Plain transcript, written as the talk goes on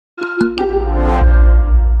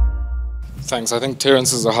Thanks. I think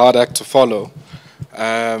Terence is a hard act to follow.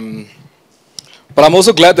 But I'm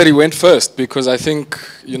also glad that he went first, because I think,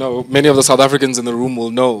 you know, many of the South Africans in the room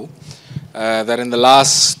will know that in the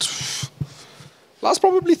last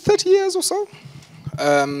probably 30 years or so,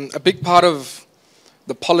 a big part of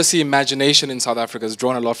the policy imagination in South Africa has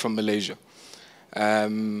drawn a lot from Malaysia.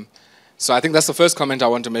 So I think that's the first comment I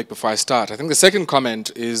want to make before I start. I think the second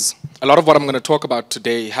comment is a lot of what I'm going to talk about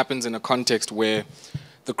today happens in a context where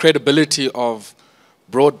the credibility of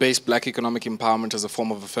broad-based black economic empowerment as a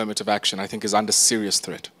form of affirmative action, I think, is under serious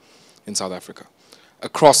threat in South Africa,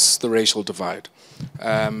 across the racial divide.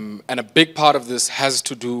 And a big part of this has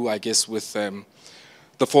to do, I guess, with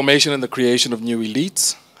the formation and the creation of new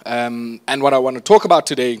elites. And what I want to talk about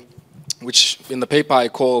today, which in the paper I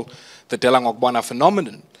call the Ayabonga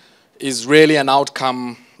phenomenon, is really an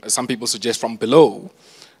outcome, as some people suggest, from below,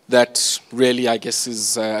 that really, I guess,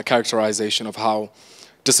 is a characterization of how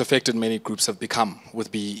disaffected many groups have become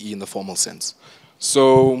with BEE in the formal sense.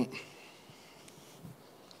 So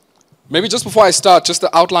maybe just before I start, just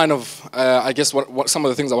the outline of, I guess, what some of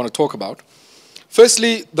the things I want to talk about.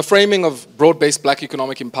 Firstly, the framing of broad-based black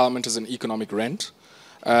economic empowerment as an economic rent.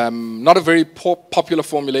 Not a very popular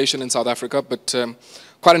formulation in South Africa, but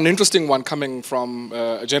quite an interesting one coming from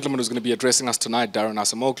a gentleman who's going to be addressing us tonight, Darren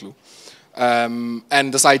Asamoglu.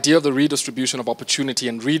 And this idea of the redistribution of opportunity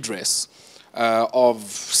and redress of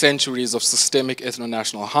centuries of systemic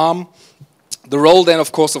ethno-national harm. The role then,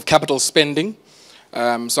 of course, of capital spending.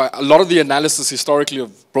 So a lot of the analysis historically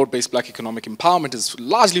of broad-based black economic empowerment is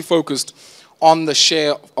largely focused on the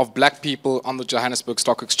share of black people on the Johannesburg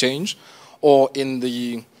Stock Exchange, or in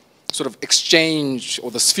the sort of exchange,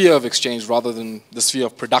 or the sphere of exchange, rather than the sphere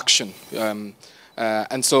of production.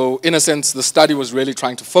 And so, in a sense, the study was really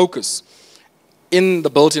trying to focus in the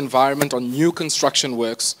built environment on new construction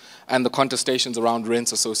works and the contestations around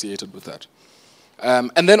rents associated with that.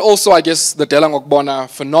 And then also, I guess, the Ayabonga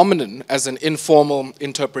phenomenon as an informal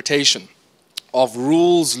interpretation of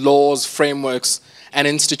rules, laws, frameworks, and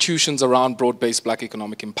institutions around broad-based black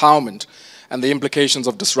economic empowerment, and the implications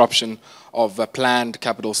of disruption of planned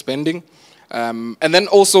capital spending. And then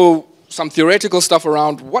also some theoretical stuff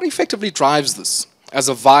around what effectively drives this as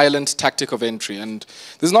a violent tactic of entry. And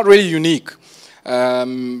this is not really unique.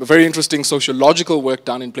 Very interesting sociological work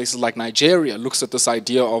done in places like Nigeria looks at this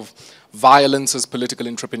idea of violence as political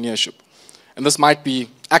entrepreneurship. And this might be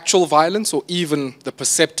actual violence, or even the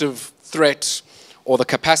perceptive threat or the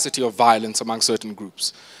capacity of violence among certain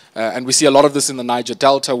groups. And we see a lot of this in the Niger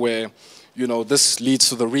Delta, where, you know, this leads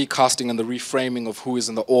to the recasting and the reframing of who is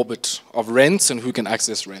in the orbit of rents and who can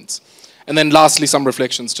access rents. And then lastly, some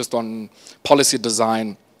reflections just on policy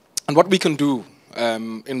design and what we can do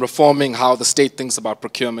in reforming how the state thinks about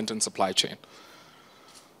procurement and supply chain.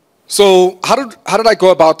 So how did I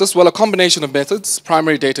go about this? Well, a combination of methods: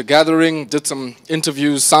 primary data gathering, did some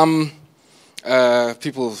interviews. Some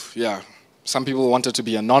people wanted to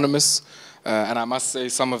be anonymous. And I must say,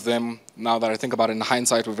 some of them, now that I think about it in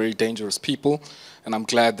hindsight, were very dangerous people. And I'm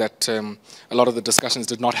glad that a lot of the discussions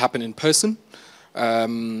did not happen in person.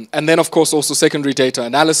 And then, of course, also secondary data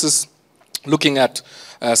analysis, looking at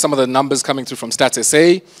some of the numbers coming through from Stats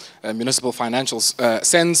SA, municipal financial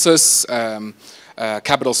census,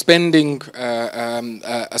 capital spending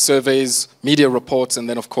surveys, media reports, and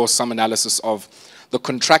then, of course, some analysis of the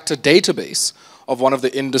contractor database of one of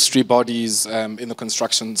the industry bodies in the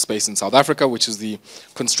construction space in South Africa, which is the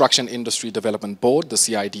Construction Industry Development Board, the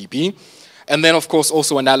CIDB. And then, of course,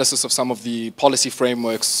 also analysis of some of the policy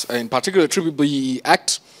frameworks, in particular, the BEE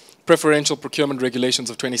Act, Preferential Procurement Regulations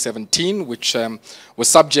of 2017, which was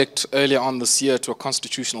subject earlier on this year to a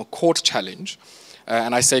constitutional court challenge.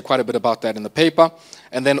 And I say quite a bit about that in the paper.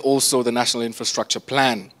 And then also the National Infrastructure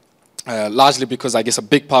Plan, largely because I guess a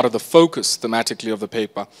big part of the focus thematically of the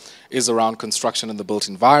paper is around construction in the built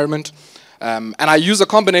environment. And I use a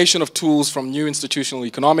combination of tools from new institutional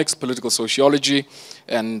economics, political sociology,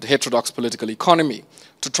 and heterodox political economy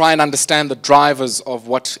to try and understand the drivers of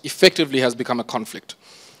what effectively has become a conflict.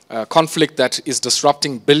 Conflict that is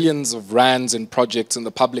disrupting billions of rands in projects in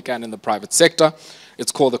the public and in the private sector.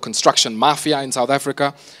 It's called the construction mafia in South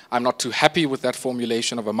Africa. I'm not too happy with that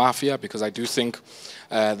formulation of a mafia, because I do think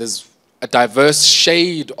there's a diverse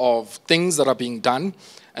shade of things that are being done,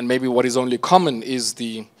 and maybe what is only common is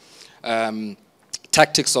the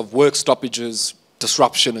tactics of work stoppages,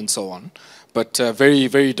 disruption, and so on. But very,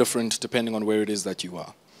 very different depending on where it is that you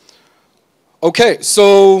are. Okay,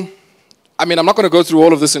 so, I mean, I'm not going to go through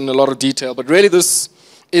all of this in a lot of detail, but really this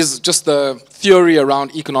is just the theory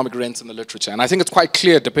around economic rents in the literature. And I think it's quite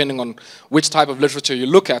clear, depending on which type of literature you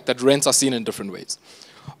look at, that rents are seen in different ways.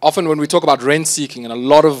 often when we talk about rent seeking, and a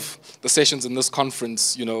lot of the sessions in this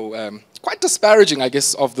conference, you know, quite disparaging, I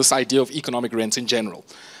guess, of this idea of economic rents in general.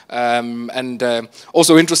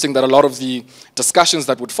 Also interesting that a lot of the discussions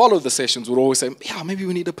that would follow the sessions would always say, yeah, maybe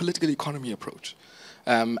we need a political economy approach.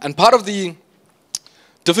 And part of the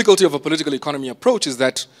difficulty of a political economy approach is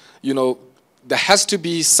that, you know, there has to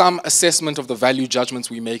be some assessment of the value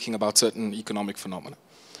judgments we're making about certain economic phenomena.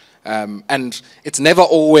 And it's never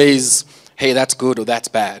always, hey, that's good or that's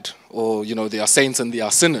bad, or, you know, there are saints and there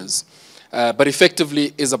are sinners. But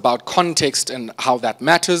effectively is about context and how that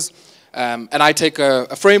matters. And I take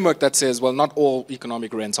a framework that says, well, not all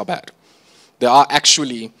economic rents are bad. There are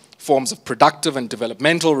actually forms of productive and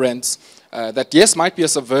developmental rents that, yes, might be a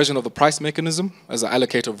subversion of the price mechanism as an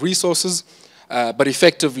allocator of resources, but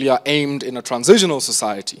effectively are aimed in a transitional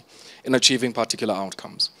society in achieving particular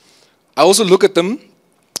outcomes. I also look at them,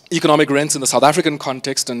 economic rents, in the South African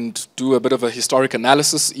context and do a bit of a historic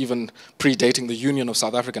analysis, even predating the Union of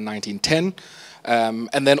South Africa in 1910,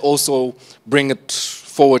 and then also bring it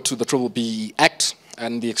forward to the BBBE Act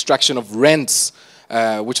and the extraction of rents,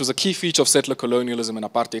 which was a key feature of settler colonialism and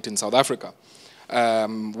apartheid in South Africa,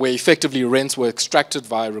 where effectively rents were extracted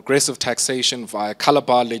via regressive taxation, via color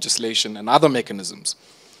bar legislation and other mechanisms,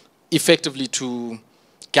 effectively to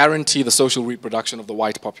guarantee the social reproduction of the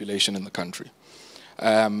white population in the country.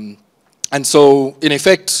 And so, in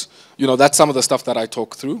effect, you know, that's some of the stuff that I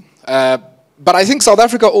talk through. But I think South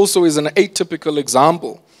Africa also is an atypical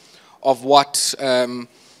example of what,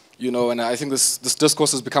 you know, and I think this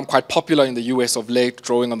discourse has become quite popular in the US of late,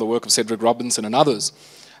 drawing on the work of Cedric Robinson and others.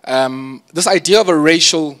 This idea of a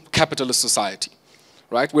racial capitalist society,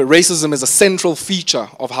 right, where racism is a central feature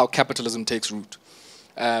of how capitalism takes root.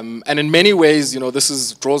 And in many ways, you know,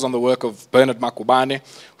 this draws on the work of Bernard Makubane,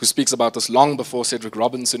 who speaks about this long before Cedric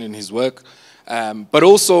Robinson in his work. But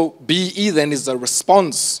also, BEE then is a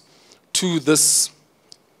response to this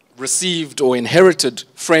received or inherited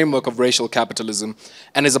framework of racial capitalism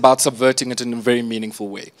and is about subverting it in a very meaningful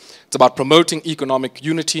way. It's about promoting economic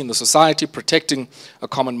unity in the society, protecting a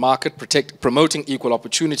common market, promoting equal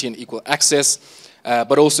opportunity and equal access,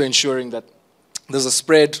 but also ensuring that there's a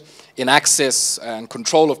spread in access and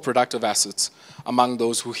control of productive assets among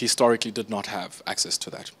those who historically did not have access to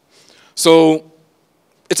that. So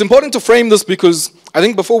it's important to frame this because I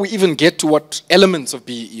think before we even get to what elements of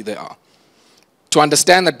BEE there are, to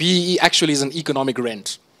understand that BEE actually is an economic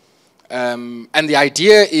rent. And the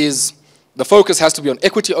idea is the focus has to be on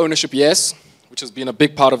equity ownership, yes, which has been a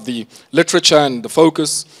big part of the literature and the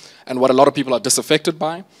focus and what a lot of people are disaffected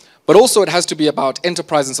by. But also it has to be about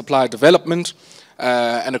enterprise and supplier development,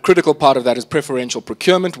 and a critical part of that is preferential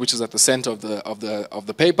procurement, which is at the center of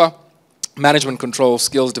the paper, management control,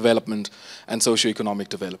 skills development, and socioeconomic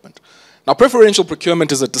development. Now, preferential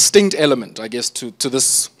procurement is a distinct element, I guess, to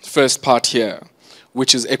this first part here,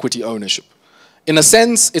 which is equity ownership. In a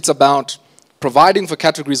sense, it's about providing for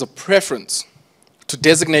categories of preference to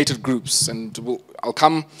designated groups, and I'll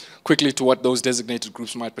come quickly to what those designated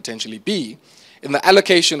groups might potentially be, in the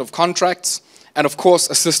allocation of contracts, and of course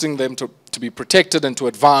assisting them to be protected and to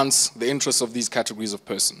advance the interests of these categories of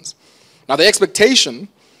persons. Now, the expectation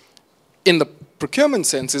in the procurement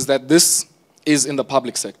sense is that this is in the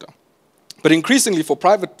public sector. But increasingly for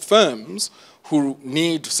private firms who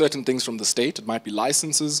need certain things from the state, it might be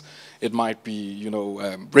licenses, it might be, you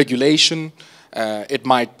know, regulation, it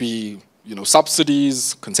might be, you know,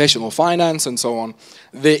 subsidies, concessional finance, and so on.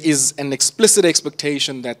 There is an explicit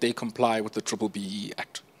expectation that they comply with the BBBE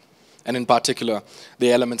Act, and in particular,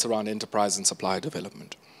 the elements around enterprise and supplier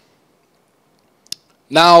development.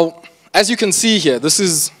 Now, as you can see here, this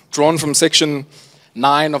is drawn from Section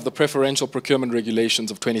 9 of the Preferential Procurement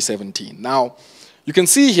Regulations of 2017. Now, you can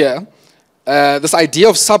see here, this idea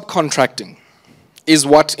of subcontracting is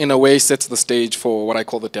what, in a way, sets the stage for what I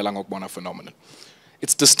call the Delangokbona phenomenon.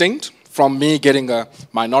 It's distinct from me getting a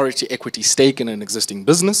minority equity stake in an existing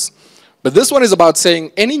business, but this one is about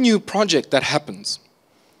saying any new project that happens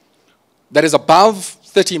that is above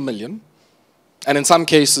 30 million, and in some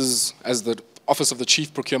cases, as the Office of the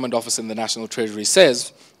Chief Procurement Officer in the National Treasury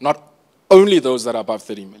says, not only those that are above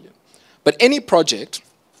 30 million, but any project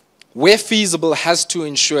where feasible has to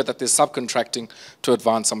ensure that there's subcontracting to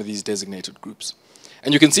advance some of these designated groups.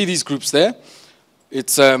 And you can see these groups there.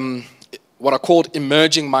 It's what are called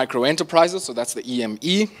emerging micro enterprises, so that's the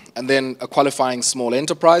EME, and then qualifying small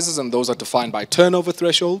enterprises, and those are defined by turnover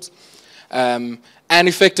thresholds. And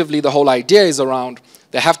effectively, the whole idea is around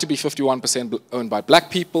there have to be 51% owned by black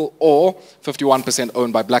people or 51%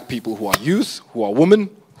 owned by black people who are youth, who are women,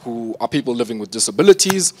 who are people living with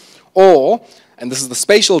disabilities, or, and this is the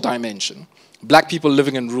spatial dimension, black people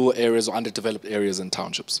living in rural areas or underdeveloped areas and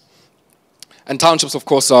townships. And townships, of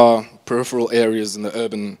course, are peripheral areas in the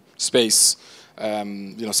urban space,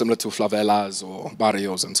 similar to favelas or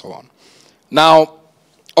barrios and so on. Now,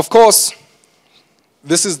 of course,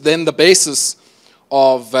 this is then the basis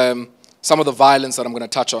of some of the violence that I'm going to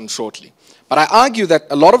touch on shortly. But I argue that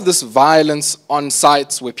a lot of this violence on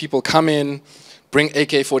sites where people come in, bring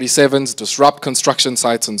AK-47s, disrupt construction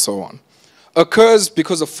sites and so on, occurs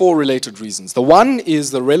because of 4 related reasons. The one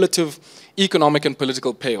is the relative economic and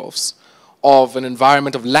political payoffs of an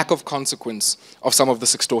environment of lack of consequence of some of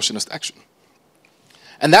this extortionist action.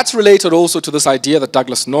 And that's related also to this idea that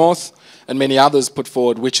Douglas North and many others put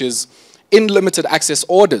forward, which is unlimited access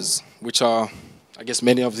orders, which are, I guess,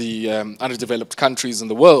 many of the underdeveloped countries in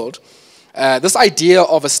the world. This idea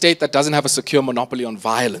of a state that doesn't have a secure monopoly on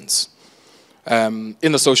violence, in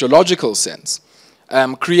the sociological sense,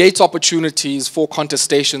 creates opportunities for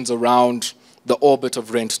contestations around the orbit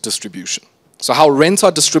of rent distribution. So how rents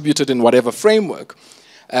are distributed in whatever framework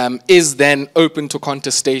is then open to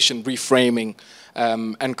contestation, reframing,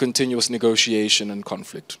 and continuous negotiation and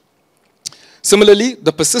conflict. Similarly,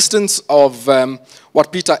 the persistence of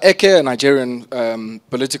what Peter Eke, a Nigerian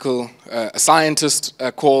political scientist,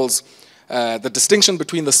 calls the distinction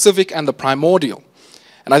between the civic and the primordial.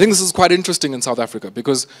 And I think this is quite interesting in South Africa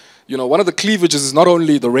because, one of the cleavages is not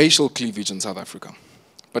only the racial cleavage in South Africa,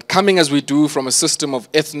 but coming as we do from a system of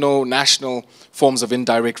ethno-national forms of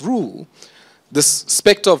indirect rule, this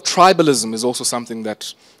specter of tribalism is also something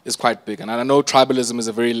that is quite big. And I know tribalism is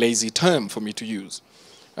a very lazy term for me to use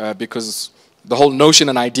because the whole notion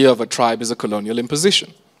and idea of a tribe is a colonial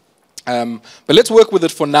imposition. But let's work with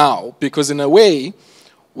it for now because in a way,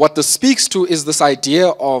 what this speaks to is this idea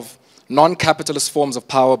of non-capitalist forms of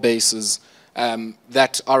power bases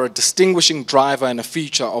that are a distinguishing driver and a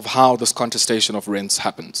feature of how this contestation of rents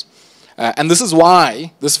happens. And this is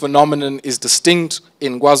why this phenomenon is distinct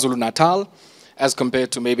in KwaZulu-Natal as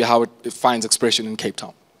compared to maybe how it finds expression in Cape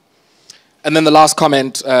Town. And then the last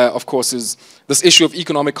comment, of course, is this issue of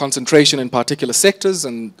economic concentration in particular sectors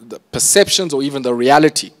and the perceptions or even the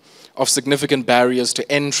reality of significant barriers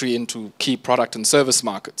to entry into key product and service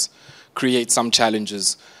markets create some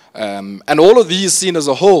challenges. And all of these seen as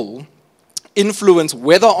a whole influence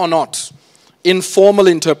whether or not informal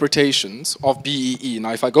interpretations of BEE.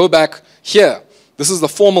 Now, if I go back here, this is the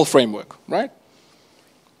formal framework, right?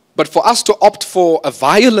 But for us to opt for a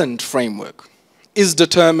violent framework is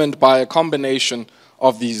determined by a combination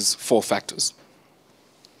of these 4 factors.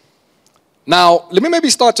 Now, let me maybe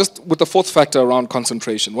start just with the 4th factor around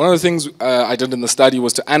concentration. One of the things I did in the study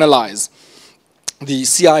was to analyze the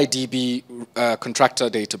CIDB contractor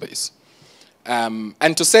database.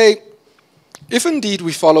 And to say, if indeed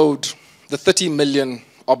we followed the 30 million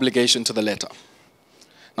obligation to the letter,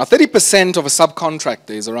 now 30% of a subcontract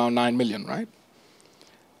there is around 9 million, right?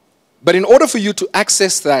 But in order for you to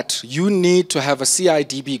access that, you need to have a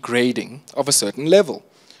CIDB grading of a certain level,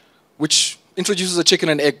 which introduces a chicken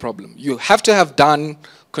and egg problem. You have to have done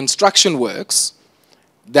construction works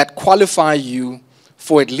that qualify you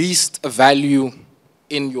for at least a value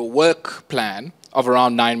in your work plan of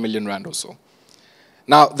around 9 million rand or so.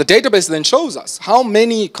 Now, the database then shows us how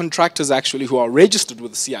many contractors actually who are registered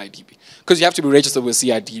with the CIDB, because you have to be registered with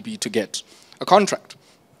CIDB to get a contract.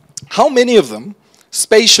 How many of them,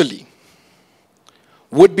 spatially,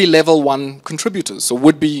 would be level 1 contributors? So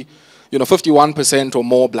would be, 51% or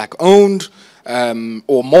more black-owned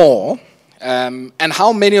or more, and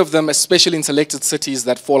how many of them, especially in selected cities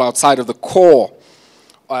that fall outside of the core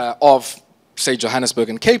of, say, Johannesburg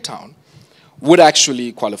and Cape Town, would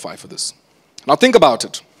actually qualify for this? Now think about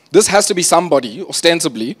it. This has to be somebody,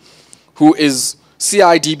 ostensibly, who is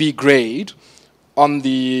CIDB grade on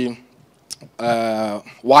the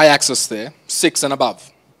y-axis there, 6 and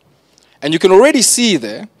above. And you can already see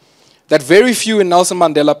there that very few in Nelson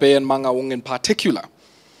Mandela Bay and Mangaung in particular,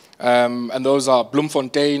 and those are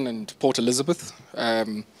Bloemfontein and Port Elizabeth,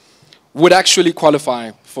 would actually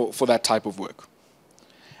qualify for that type of work.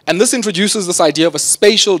 And this introduces this idea of a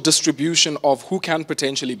spatial distribution of who can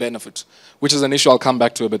potentially benefit, which is an issue I'll come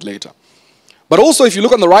back to a bit later. But also, if you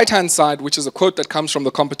look on the right-hand side, which is a quote that comes from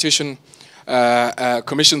the Competition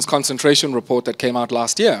Commission's concentration report that came out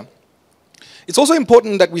last year, it's also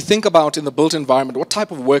important that we think about in the built environment what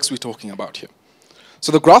type of works we're talking about here.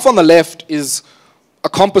 So the graph on the left is a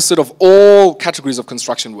composite of all categories of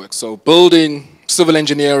construction work. So building, civil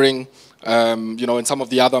engineering, and some of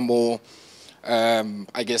the other more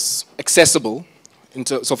I guess, accessible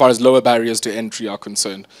so far as lower barriers to entry are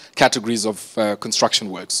concerned, categories of construction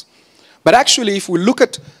works. But actually, if we look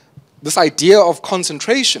at this idea of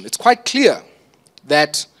concentration, it's quite clear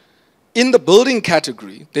that in the building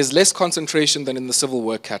category, there's less concentration than in the civil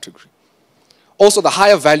work category. Also, the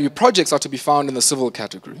higher value projects are to be found in the civil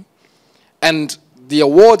category. And the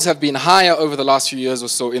awards have been higher over the last few years or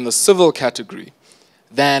so in the civil category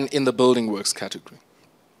than in the building works category.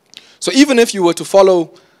 So even if you were to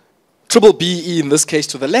follow triple BE in this case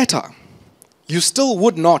to the letter, you still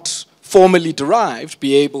would not, formally derived,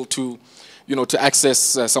 be able to, to access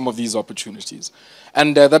some of these opportunities.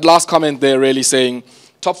 And that last comment there really saying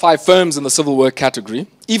top 5 firms in the civil work category,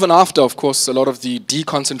 even after, of course, a lot of the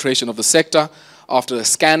deconcentration of the sector, after a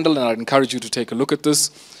scandal, and I'd encourage you to take a look at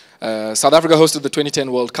this. South Africa hosted the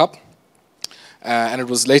 2010 World Cup, and it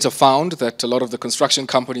was later found that a lot of the construction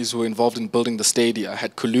companies who were involved in building the stadia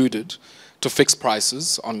had colluded to fix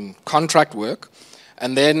prices on contract work,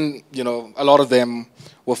 and then, a lot of them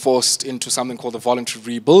were forced into something called the voluntary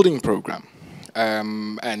rebuilding program.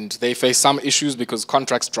 And they faced some issues because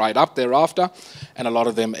contracts dried up thereafter, and a lot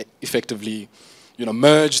of them effectively,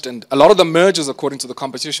 merged. And a lot of the mergers, according to the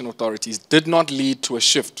competition authorities, did not lead to a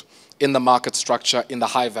shift in the market structure in the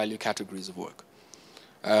high-value categories of work.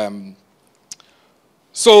 And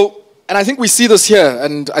I think we see this here,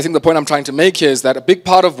 and I think the point I'm trying to make here is that a big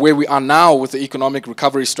part of where we are now with the economic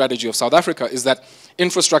recovery strategy of South Africa is that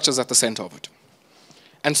infrastructure is at the center of it.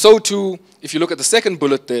 And so too, if you look at the second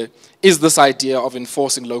bullet there, is this idea of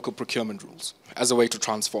enforcing local procurement rules as a way to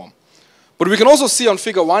transform. But we can also see on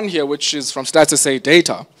figure 1 here, which is from Stats SA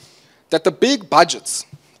data, that the big budgets,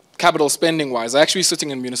 capital spending-wise, are actually sitting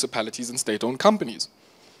in municipalities and state-owned companies.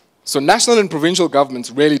 So national and provincial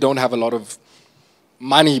governments really don't have a lot of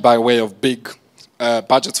money by way of big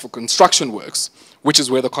budgets for construction works, which is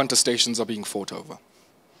where the contestations are being fought over.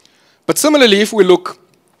 But similarly, if we look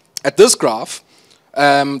at this graph,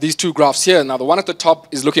 these 2 graphs here. Now, the one at the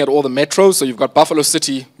top is looking at all the metros. So you've got Buffalo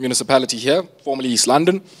City Municipality here, formerly East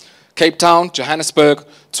London, Cape Town, Johannesburg,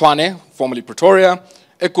 Tshwane, formerly Pretoria,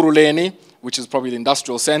 Ekurhuleni, which is probably the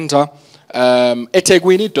industrial center,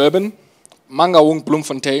 eThekwini, Durban, Mangaung,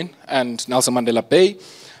 Bloemfontein, and Nelson Mandela Bay,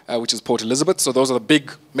 which is Port Elizabeth. So those are the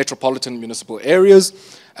big metropolitan municipal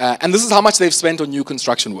areas. And this is how much they've spent on new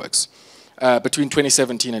construction works between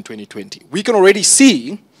 2017 and 2020. We can already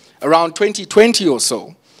see around 2020 or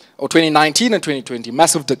so, or 2019 and 2020,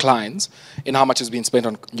 massive declines in how much has been spent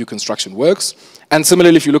on new construction works. And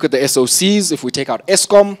similarly, if you look at the SOCs, if we take out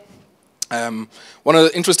Eskom, one of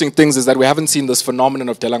the interesting things is that we haven't seen this phenomenon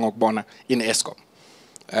of Delangokbona in Eskom.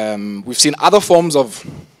 We've seen other forms of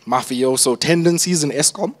mafioso tendencies in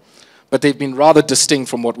Eskom, but they've been rather distinct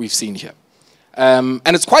from what we've seen here. And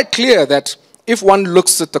it's quite clear that if one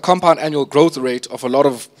looks at the compound annual growth rate of a lot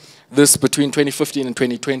of this between 2015 and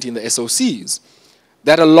 2020 in the SOCs,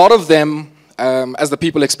 that a lot of them, as the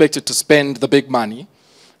people expected to spend the big money,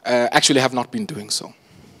 actually have not been doing so.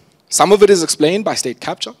 Some of it is explained by state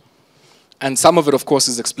capture, and some of it, of course,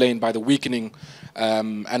 is explained by the weakening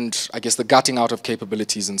and, I guess, the gutting out of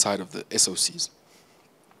capabilities inside of the SOCs.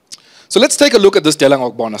 So let's take a look at this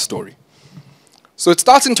Delangokbona story. So it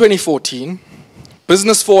starts in 2014,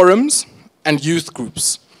 business forums and youth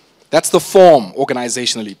groups. That's the form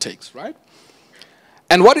organizationally it takes, right?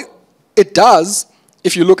 And what it does,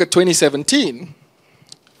 if you look at 2017,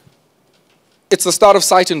 it's the start of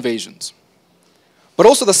site invasions. But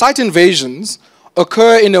also the site invasions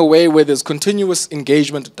occur in a way where there's continuous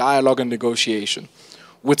engagement, dialogue, and negotiation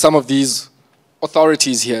with some of these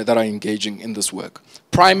authorities here that are engaging in this work.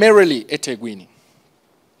 Primarily eThekwini,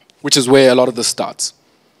 which is where a lot of this starts.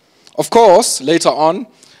 Of course, later on,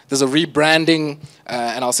 there's a rebranding,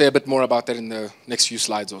 and I'll say a bit more about that in the next few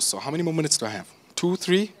slides or so. How many more minutes do I have? 2,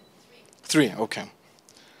 3? 3, okay.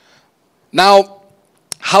 Now,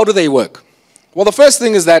 how do they work? Well, the first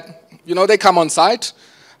thing is that, they come on site,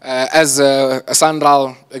 as a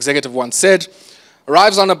Sanral executive once said,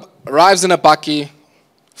 arrives in a bakkie,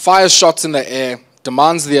 fires shots in the air,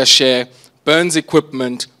 demands their share, burns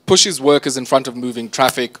equipment, pushes workers in front of moving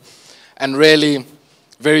traffic, and really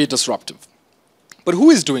very disruptive. But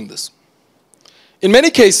who is doing this? In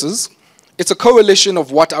many cases, it's a coalition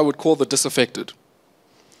of what I would call the disaffected.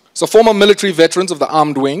 So former military veterans of the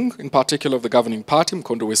armed wing, in particular of the governing party,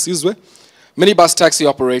 Mkondo Wesizwe, minibus taxi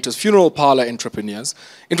operators, funeral parlor entrepreneurs.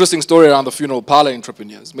 Interesting story around the funeral parlor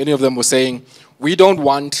entrepreneurs. Many of them were saying, we don't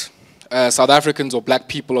want South Africans or black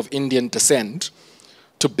people of Indian descent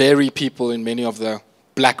to bury people in many of the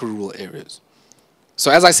black rural areas.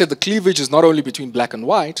 So as I said, the cleavage is not only between black and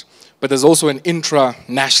white, but there's also an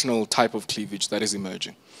intra-national type of cleavage that is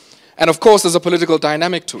emerging. And of course, there's a political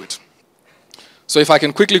dynamic to it. So if I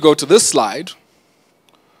can quickly go to this slide,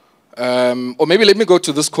 or maybe let me go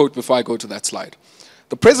to this quote before I go to that slide.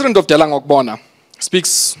 The president of Delangokbona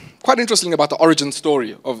speaks quite interestingly about the origin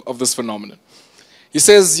story of this phenomenon. He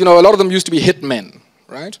says, you know, a lot of them used to be hitmen,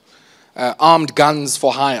 right? Armed guns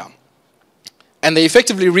for hire. And they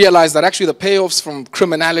effectively realized that actually the payoffs from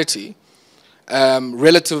criminality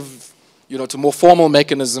relative, you know, to more formal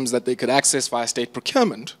mechanisms that they could access via state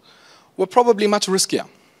procurement were probably much riskier.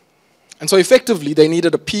 And so effectively they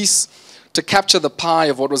needed a piece to capture the pie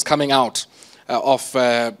of what was coming out of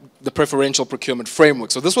the preferential procurement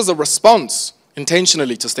framework. So this was a response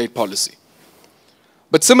intentionally to state policy.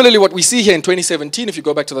 But similarly, what we see here in 2017, if you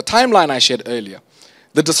go back to the timeline I shared earlier,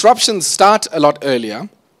 the disruptions start a lot earlier,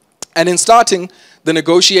 and in starting, the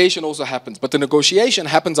negotiation also happens. But the negotiation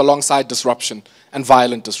happens alongside disruption and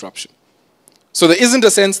violent disruption. So there isn't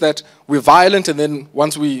a sense that we're violent and then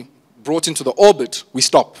once we brought into the orbit, we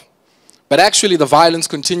stop. But actually the violence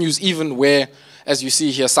continues even where, as you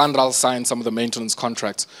see here, Sanral signed some of the maintenance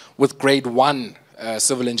contracts with grade 1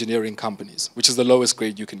 civil engineering companies, which is the lowest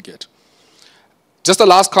grade you can get. Just a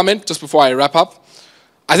last comment, just before I wrap up.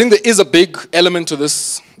 I think there is a big element to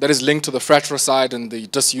this that is linked to the fratricide and the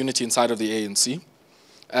disunity inside of the ANC.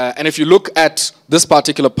 And if you look at this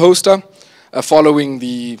particular poster, following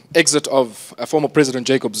the exit of former President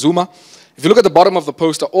Jacob Zuma, if you look at the bottom of the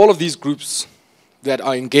poster, all of these groups that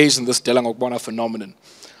are engaged in this Delangokubona phenomenon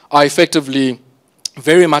are effectively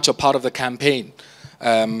very much a part of the campaign,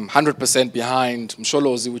 100% behind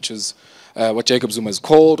Msholozi, which is what Jacob Zuma is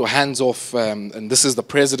called, or hands off, and this is the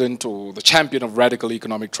president or the champion of radical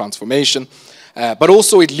economic transformation. But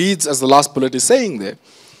also it leads, as the last bullet is saying there,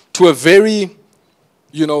 to a very,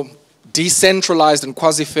 you know, decentralized and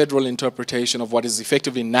quasi-federal interpretation of what is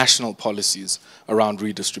effectively national policies around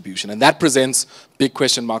redistribution. And that presents big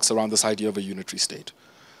question marks around this idea of a unitary state.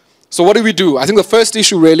 So what do we do? I think the first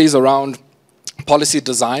issue really is around policy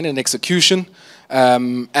design and execution.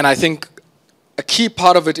 And I think a key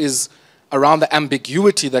part of it is around the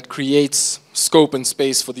ambiguity that creates scope and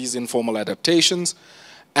space for these informal adaptations.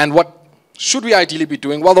 And what should we ideally be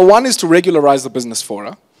doing? Well, the one is to regularize the business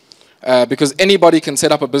fora, because anybody can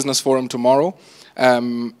set up a business forum tomorrow,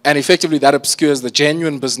 and effectively that obscures the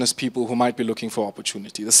genuine business people who might be looking for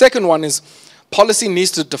opportunity. The second one is policy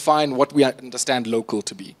needs to define what we understand local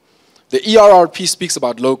to be. The ERRP speaks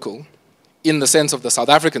about local in the sense of the South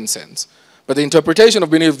African sense, but the interpretation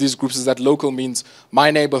of many of these groups is that local means my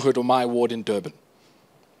neighborhood or my ward in Durban.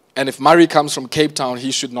 And if Murray comes from Cape Town,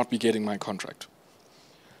 he should not be getting my contract.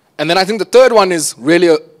 And then I think the third one is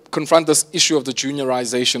really confront this issue of the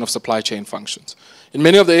juniorization of supply chain functions. In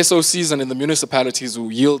many of the SOCs and in the municipalities who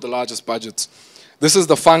yield the largest budgets, this is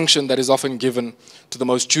the function that is often given to the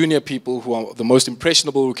most junior people who are the most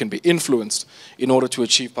impressionable, who can be influenced in order to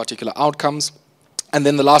achieve particular outcomes. And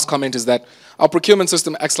then the last comment is that our procurement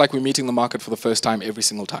system acts like we're meeting the market for the first time every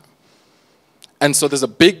single time. And so there's a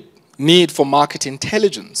big need for market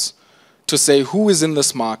intelligence to say who is in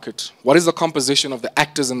this market, what is the composition of the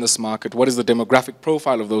actors in this market, what is the demographic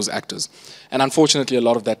profile of those actors. And unfortunately, a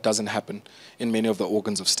lot of that doesn't happen in many of the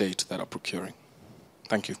organs of state that are procuring.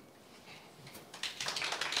 Thank you.